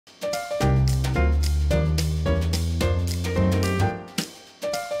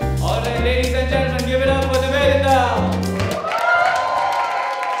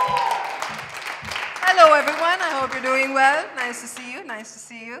doing well. Nice to see you. Nice to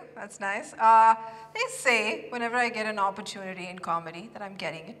see you. That's nice. They say whenever I get an opportunity in comedy that I'm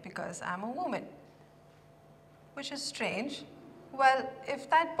getting it because I'm a woman, which is strange. Well, if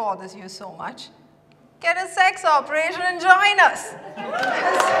that bothers you so much, get a sex operation and join us.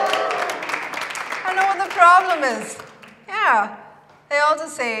 I know what the problem is. Yeah. They also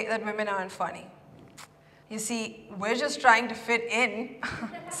say that women aren't funny. You see, we're just trying to fit in.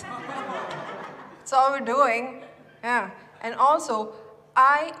 That's all we're doing. Yeah. And also,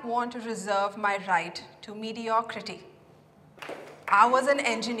 I want to reserve my right to mediocrity. I was an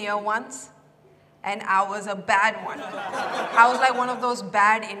engineer once, and I was a bad one. I was like one of those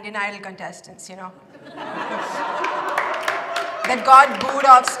bad Indian Idol contestants, you know, that got booed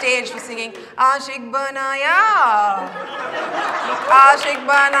off stage for singing, Aashik Banaya, Aashik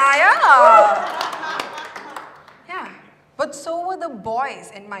Banaya. Yeah, but so were the boys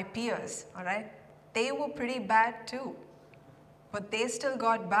and my peers, all right? They were pretty bad too, but they still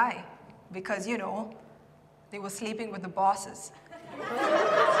got by because, you know, they were sleeping with the bosses.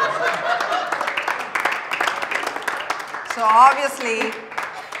 So obviously,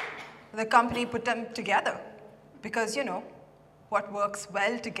 the company put them together because, you know, what works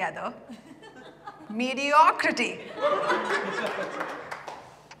well together? Mediocrity.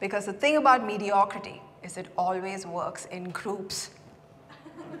 Because the thing about mediocrity is it always works in groups.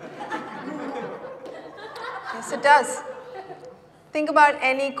 Yes, it does. Think about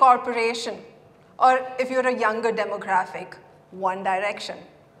any corporation, or if you're a younger demographic, One Direction.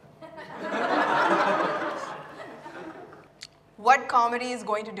 What comedy is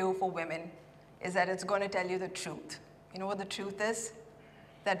going to do for women is that it's going to tell you the truth. You know what the truth is?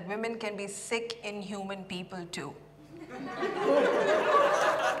 That women can be sick, inhuman people too.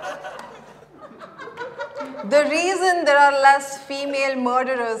 The reason there are less female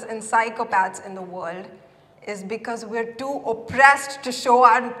murderers and psychopaths in the world is because we're too oppressed to show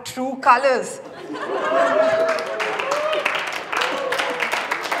our true colors.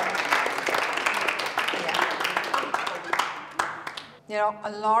 You know,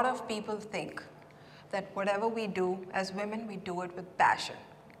 a lot of people think that whatever we do as women, we do it with passion.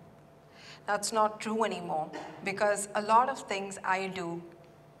 That's not true anymore because a lot of things I do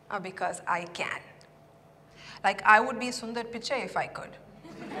are because I can. Like, I would be Sundar Pichai if I could.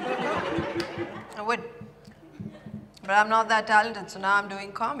 I would. But I'm not that talented, so now I'm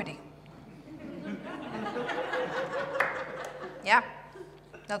doing comedy. Yeah,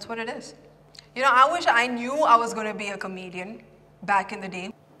 that's what it is. You know, I wish I knew I was going to be a comedian back in the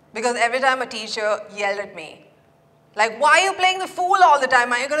day, because every time a teacher yelled at me, like, why are you playing the fool all the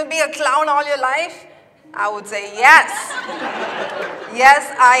time? Are you going to be a clown all your life? I would say, yes.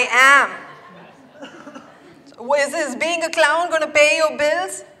 Yes, I am. So, is being a clown going to pay your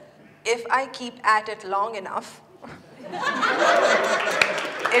bills? If I keep at it long enough,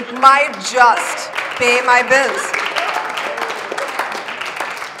 it might just pay my bills.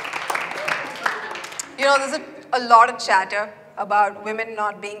 You know, there's a lot of chatter about women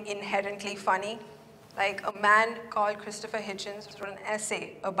not being inherently funny. Like, a man called Christopher Hitchens wrote an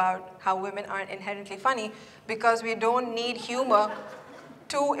essay about how women aren't inherently funny because we don't need humor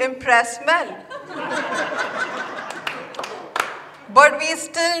to impress men. But we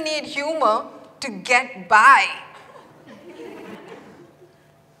still need humor to get by.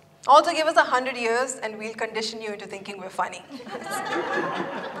 Also, give us 100 years and we'll condition you into thinking we're funny.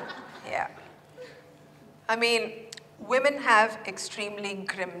 Yeah. I mean, women have extremely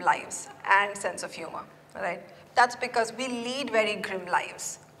grim lives and sense of humor, right? That's because we lead very grim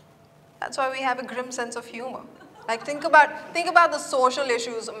lives. That's why we have a grim sense of humor. Like, think about the social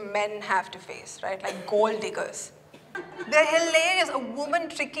issues men have to face, right? Like gold diggers. They're hilarious. A woman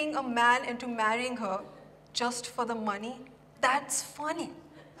tricking a man into marrying her just for the money, that's funny.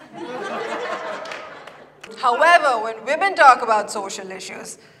 However, when women talk about social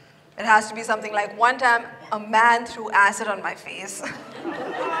issues, it has to be something like, one time, a man threw acid on my face.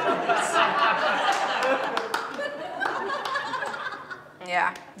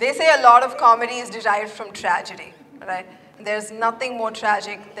 Yeah. They say a lot of comedy is derived from tragedy, right? There's nothing more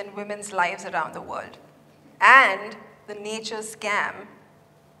tragic than women's lives around the world. And the nature scam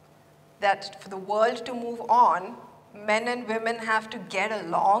that for the world to move on, men and women have to get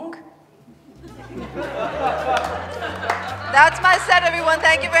along. That's my set, everyone.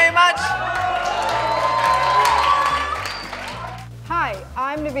 Thank you very much. Hi,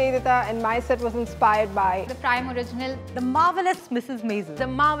 I'm Niveditha, and my set was inspired by the Prime Original, The Marvelous Mrs. Maisel. The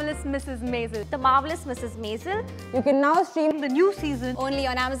Marvelous Mrs. Maisel, The Marvelous Mrs. Maisel. You can now stream The new season. Only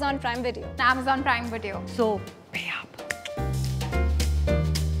on Amazon Prime Video. Amazon Prime Video. So